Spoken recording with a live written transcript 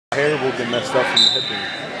Hair will get messed up from the hipping.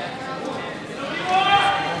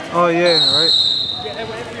 Oh yeah, right.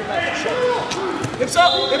 Hips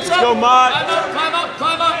up, hips up. Let's go, Ahmad. Climb up, climb up,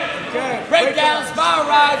 climb up. Okay. Break down, spiral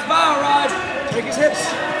ride, spiral ride. Take his hips.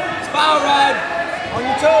 Spiral ride. On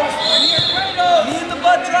your toes. Knee in the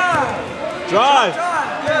butt drive. Drive.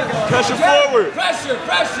 Drive. Pressure forward. Pressure,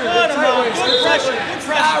 pressure. Good pressure.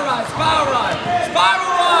 Spiral ride, spiral ride.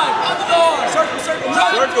 Spiral ride. On the door. Circle, circle.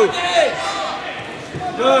 Circle.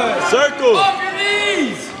 Good. Circle. Off your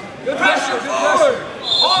knees. Good pressure forward.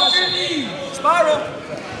 Off your knees. Spiral.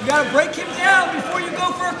 You gotta break him down before you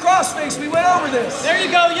go for a crossface. We went over this. There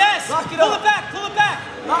you go, yes. Lock it pull up. It back, pull it back.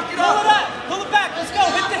 Lock it pull up. Pull it up, pull it back. Let's go,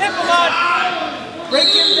 hit the hip, Ahmad.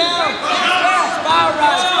 Break him down. Back. Spiral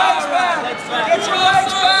ride. Legs back. Get your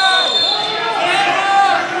legs back.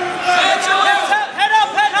 Get your legs back. Head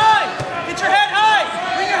up, head high. Get your head high.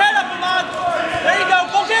 Bring your head up, Ahmad. There you go,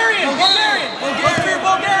 Bulgarian. Look for your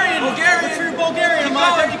Bulgarian. Look for your Bulgarian,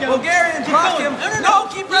 Ahmad. There you go. Bulgarian, block him. No,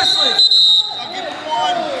 keep wrestling.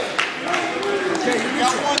 Okay, you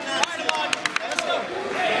got one now. Let's go.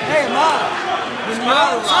 Hey, Ahmad. When you're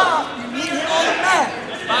on top, you need him on the mat.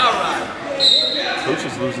 Spiral ride. Coach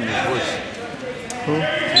is losing his voice. Who?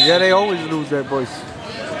 Yeah, they always lose their voice.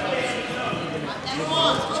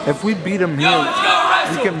 If we beat them here,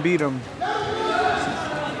 we can beat them.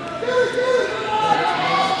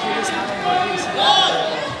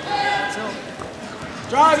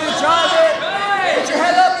 Drive it, drive it. Get your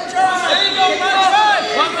head up and drive. There you go, drive.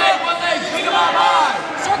 One leg, bring him out high.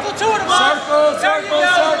 Circle to it, Ahmad. Circle.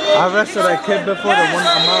 I wrestled that kid before, the one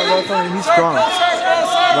Ahmad wrestled, and he's strong.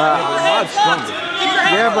 But Ahmad's strong.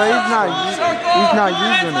 Yeah, but he's not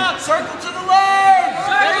using it. Circle to the legs.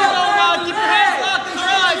 There you go, Ahmad. Keep your hands locked and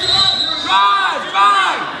drive.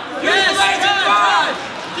 Drive. Use the legs and drive.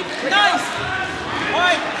 Nice. All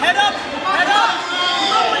right, head up.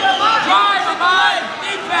 Drive, Ahmad.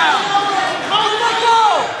 Knee down. Don't let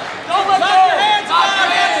go. Lock your hands.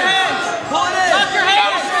 Pull it in. Lock your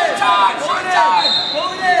hands. Short time.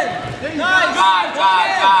 Pull it in. Nice. Drive.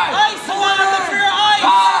 Ice, Ahmad. Look for your ice.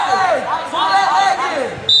 Pull that leg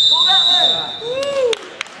in. Pull that leg.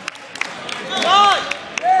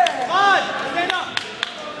 Ahmad. Stand up.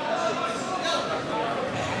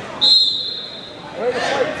 Way to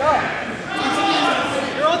play top.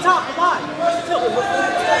 You're on top, Ahmad.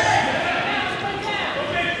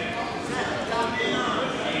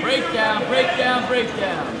 Break down.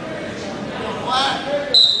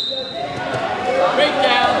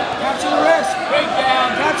 Capture the wrist.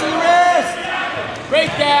 Capture the wrist.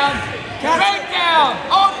 Break down.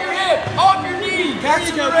 Off your hip. Off your knee.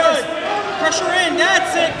 Capture the wrist. Pressure in.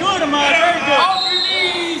 That's it. Good, Ahmad. Very good. Off your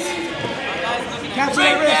knees. Capture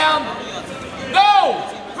the wrist. No.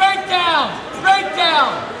 Break down.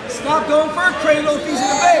 Stop going for a cradle if he's in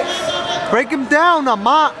the base. Break him down,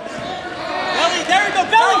 Ahmad. Belly. There you go.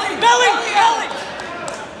 Belly.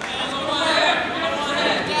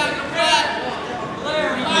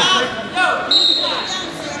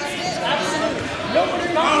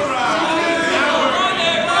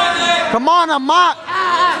 Come on, Ahmad.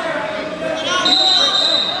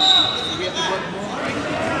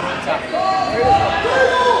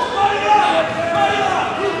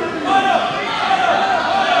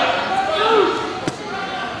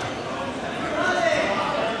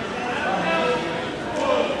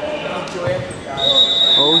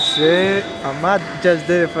 Oh shit, Ahmad just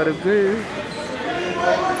did it for the good.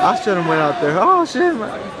 I should have went out there. Oh shit,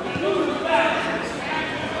 man.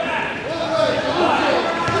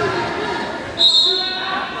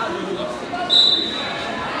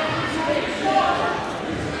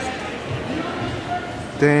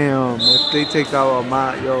 Damn, if they take out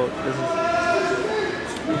Ahmad, yo, this is...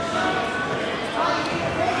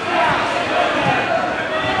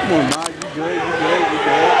 Come on, Ahmad. You good.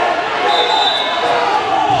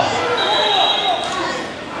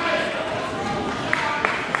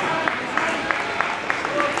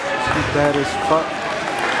 She's bad as fuck.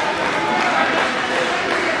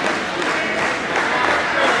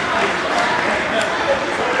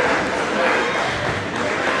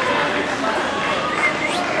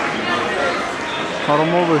 Call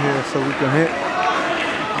him over here so we can hit.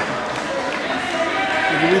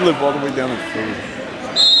 We live all the way down in Philly.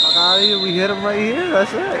 Fuck out of here, we hit him right here,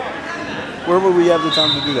 that's it. Where would we have the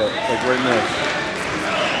time to do that? Like right now.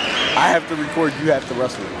 I have to record, you have to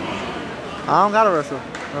wrestle. I don't gotta wrestle,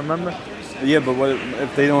 remember? Yeah, but what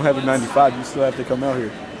if they don't have a 95, you still have to come out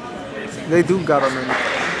here. They do got him in.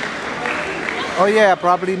 Oh yeah,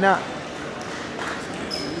 probably not.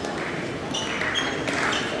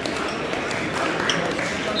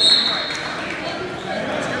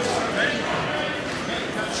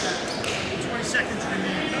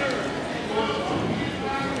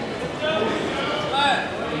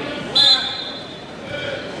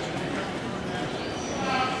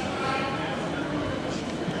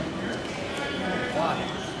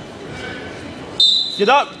 Get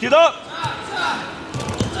up, get up. Coming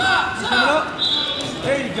up.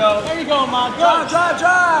 There you go. There you go, Ahmad. Drive, drive,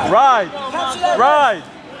 drive. Ride. Ride.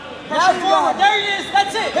 Now forward. There he is.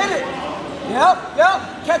 That's it. Hit it. Yep, yep.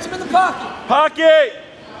 Catch him in the pocket.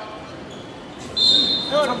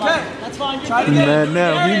 Good, okay. That's fine. He mad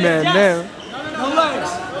now. He mad now. No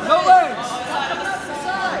legs. No legs.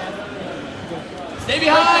 Stay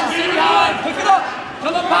behind. Stay behind. Pick it up.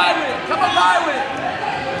 Come up high with it. Come up high with it.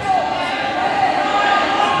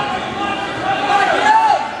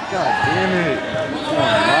 God damn it. Come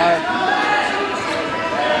on,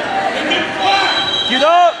 Get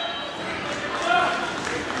up.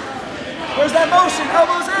 Where's that motion?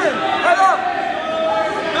 Elbows in. Head up.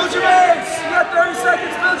 Build your base. You got 30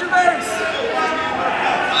 seconds. Build your base.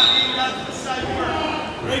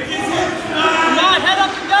 Ahmad, head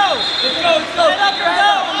up and go. Let's go. Let's go. Head up and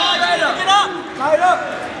go. Ahmad, get up. Tie it up.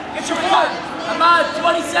 Get your foot. Ahmad,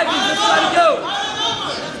 20 seconds. Let's try to go.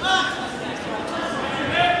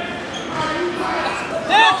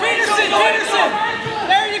 There, Peterson. Peterson.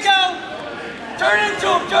 There you go. Turn into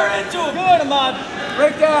him. Turn into him. Good, Ahmad.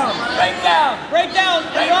 Break down. Break down. Break down.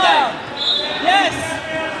 Break down. Yes.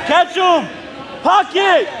 Catch him.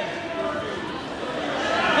 Pocket.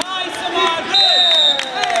 Nice, Ahmad. Good.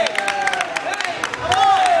 Hey.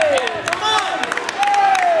 Hey. Come on.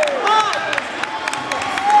 Come on. Come on.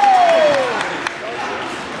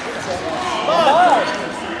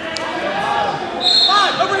 Come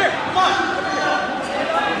on. Over here. Come on.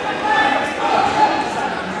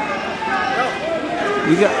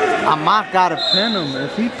 We got Ahmad gotta pin him.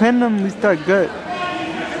 If he pin him, we start good.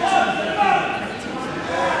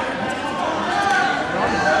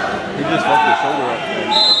 He just fucked his shoulder up.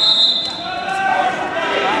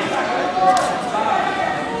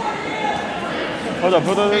 Hold up,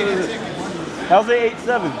 hold on. How's it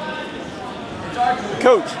 8-7?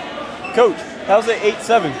 Coach, how's it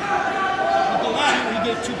 8-7? He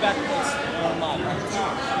gave 2 back points on Ahmad.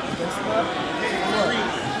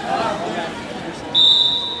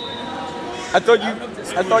 I thought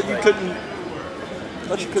you couldn't. I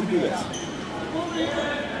thought you couldn't do this.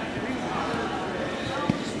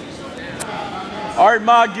 All right,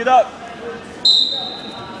 Ma, get up.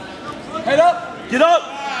 Head up. Get up.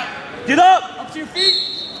 Get up. Up to your feet.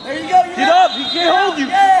 There you go. Get up. He can't hold you.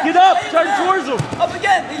 Yeah. Get up. Turn towards him. Up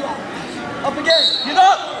again, Eli. Up again. Get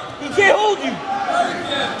up. He can't hold you.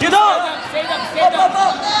 Get up. Stand up. Up, up, up.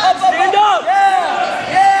 Up, up, Stand up. up.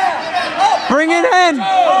 Yeah. Yeah. Up. Bring it in. Go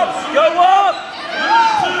up.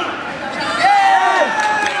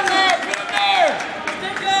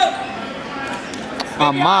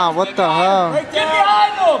 Ahmad, what the hell? Break Get down.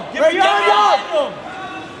 behind him. Get behind him.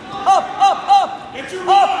 Up, up, up.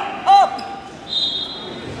 Up, up.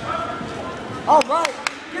 All right.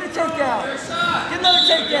 Get a takedown. Get another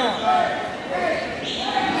takedown.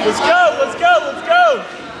 Let's go. Let's go. Let's go.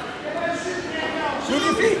 Move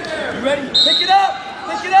your feet. You ready? Pick it up.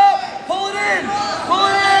 Pick it up. Pull it in. Pull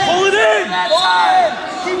it in. Pull it in. Pull it in.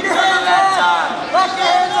 Keep your hands on. Lock your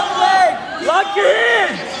hands on the leg. Lock your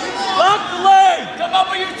hands. Lock the leg. Come up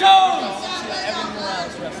with your toes.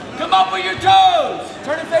 Come up with your toes.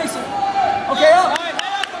 Turn and face it. Okay, up. All right, head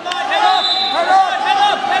up, Ahmad. Head up. Head up. Head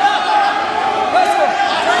up. Head up. Wrestle.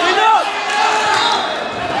 Stand up.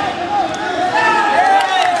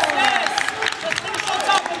 Yes. Let's finish on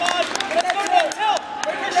top, Ahmad. Let's go to the tilt.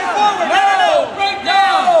 Push it forward. No. Break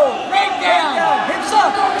down. Break down. Hips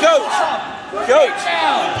up. Coach. Break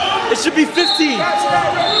down. It should be 15